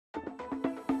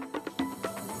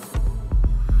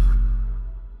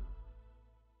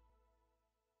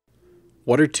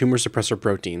What are tumor suppressor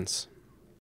proteins?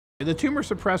 The tumor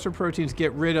suppressor proteins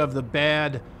get rid of the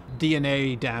bad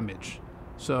DNA damage.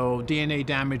 So DNA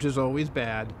damage is always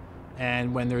bad.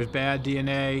 And when there's bad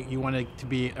DNA, you want it to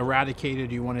be eradicated,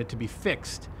 you want it to be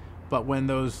fixed. But when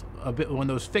those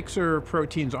fixer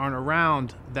proteins aren't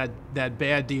around, that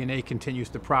bad DNA continues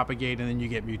to propagate, and then you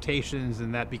get mutations,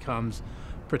 and that becomes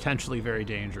potentially very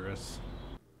dangerous.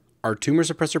 Are tumor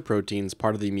suppressor proteins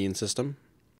part of the immune system?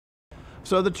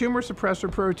 So the tumor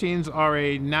suppressor proteins are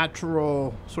a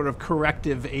natural sort of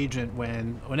corrective agent.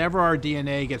 Whenever our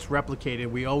DNA gets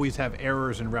replicated, we always have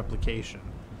errors in replication.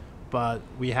 But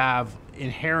we have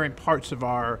inherent parts of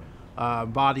our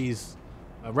body's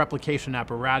replication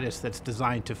apparatus that's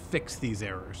designed to fix these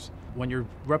errors. When you're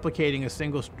replicating a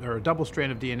single or a double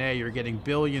strand of DNA, you're getting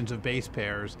billions of base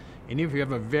pairs. And even if you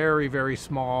have a very, very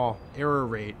small error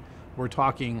rate, we're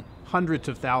talking hundreds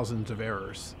of thousands of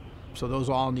errors. So those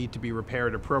all need to be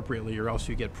repaired appropriately, or else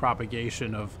you get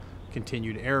propagation of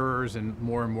continued errors and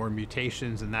more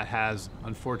mutations, and that has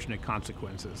unfortunate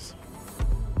consequences.